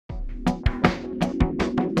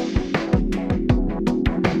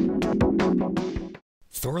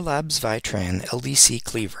Thorlabs Vitran LDC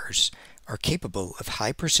cleavers are capable of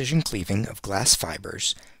high-precision cleaving of glass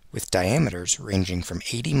fibers with diameters ranging from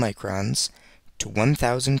 80 microns to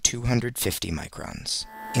 1,250 microns.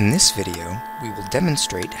 In this video, we will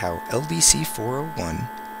demonstrate how LDC401,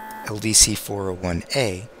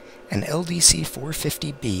 LDC401A, and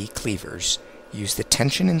LDC450B cleavers use the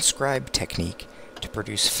Tension-and-Scribe technique to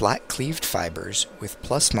produce flat cleaved fibers with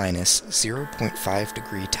plus-minus 0.5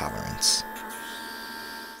 degree tolerance.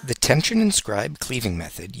 The Tension-and-Scribe cleaving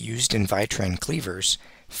method used in Vitran cleavers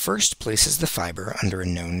first places the fiber under a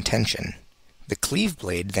known tension. The cleave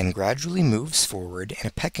blade then gradually moves forward in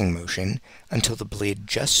a pecking motion until the blade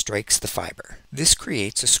just strikes the fiber. This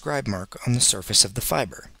creates a scribe mark on the surface of the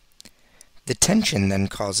fiber. The tension then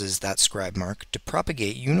causes that scribe mark to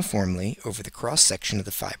propagate uniformly over the cross-section of the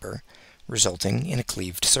fiber, resulting in a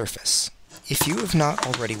cleaved surface. If you have not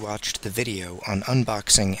already watched the video on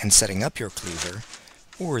unboxing and setting up your cleaver,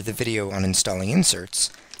 or the video on installing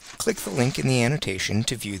inserts, click the link in the annotation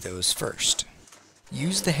to view those first.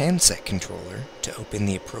 Use the handset controller to open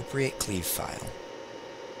the appropriate cleave file.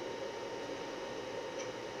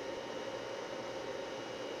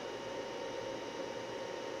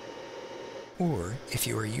 Or, if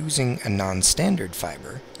you are using a non-standard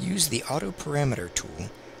fiber, use the Auto Parameter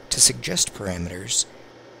tool to suggest parameters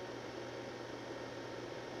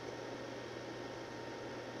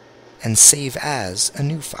and save as a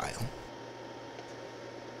new file.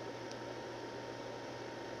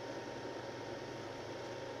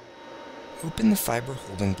 Open the fiber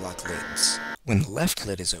holding block lids. When the left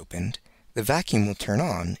lid is opened, the vacuum will turn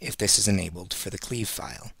on if this is enabled for the cleave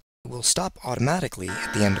file. It will stop automatically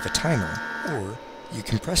at the end of a timer, or you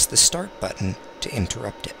can press the Start button to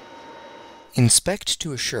interrupt it. Inspect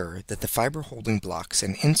to assure that the fiber holding blocks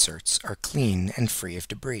and inserts are clean and free of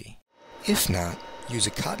debris. If not, use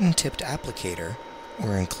a cotton-tipped applicator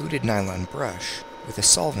or included nylon brush with a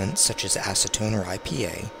solvent such as acetone or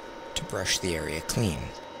IPA to brush the area clean.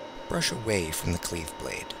 Brush away from the cleave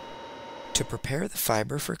blade. To prepare the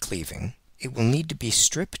fiber for cleaving, it will need to be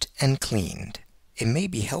stripped and cleaned. It may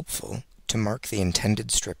be helpful to mark the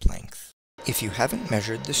intended strip length. If you haven't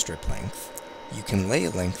measured the strip length, you can lay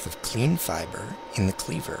a length of clean fiber in the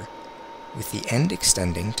cleaver with the end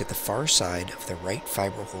extending to the far side of the right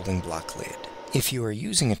fiber holding block lid. If you are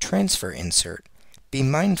using a transfer insert, be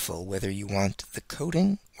mindful whether you want the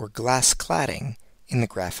coating or glass cladding in the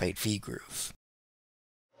graphite V-groove.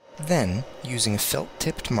 Then, using a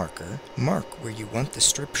felt-tipped marker, mark where you want the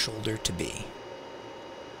strip shoulder to be.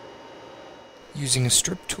 Using a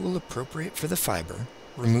strip tool appropriate for the fiber,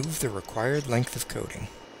 remove the required length of coating.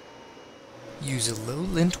 Use a low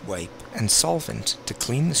lint wipe and solvent to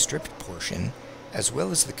clean the stripped portion, as well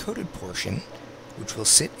as the coated portion, which will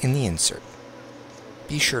sit in the insert.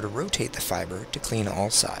 Be sure to rotate the fiber to clean all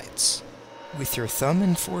sides. With your thumb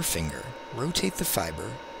and forefinger, rotate the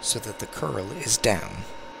fiber so that the curl is down.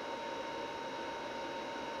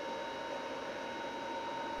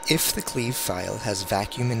 If the cleave file has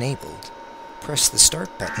vacuum enabled, press the Start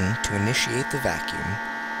button to initiate the vacuum,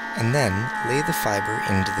 and then lay the fiber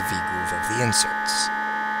into the V-groove of the inserts.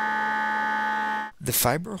 The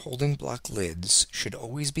fiber holding block lids should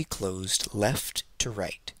always be closed left to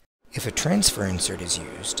right. If a transfer insert is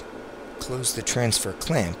used, close the transfer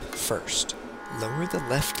clamp first. Lower the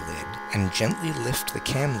left lid and gently lift the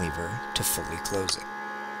cam lever to fully close it.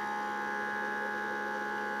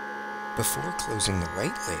 Before closing the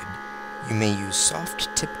right lid, you may use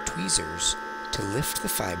soft-tipped tweezers to lift the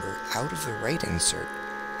fiber out of the right insert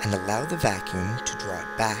and allow the vacuum to draw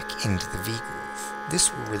it back into the V-groove. This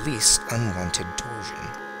will release unwanted torsion.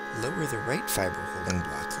 Lower the right fiber holding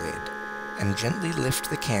block lid and gently lift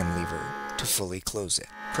the cam lever to fully close it.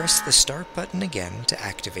 Press the Start button again to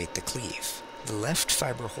activate the cleave. The left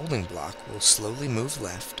fiber holding block will slowly move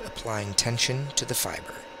left, applying tension to the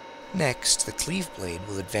fiber. Next, the cleave blade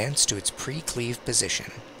will advance to its pre-cleave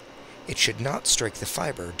position. It should not strike the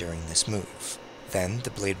fiber during this move. Then the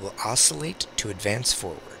blade will oscillate to advance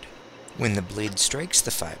forward. When the blade strikes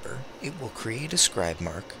the fiber, it will create a scribe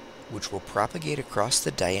mark, which will propagate across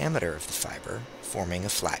the diameter of the fiber, forming a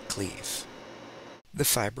flat cleave. The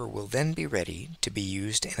fiber will then be ready to be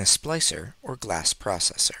used in a splicer or glass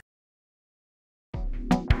processor.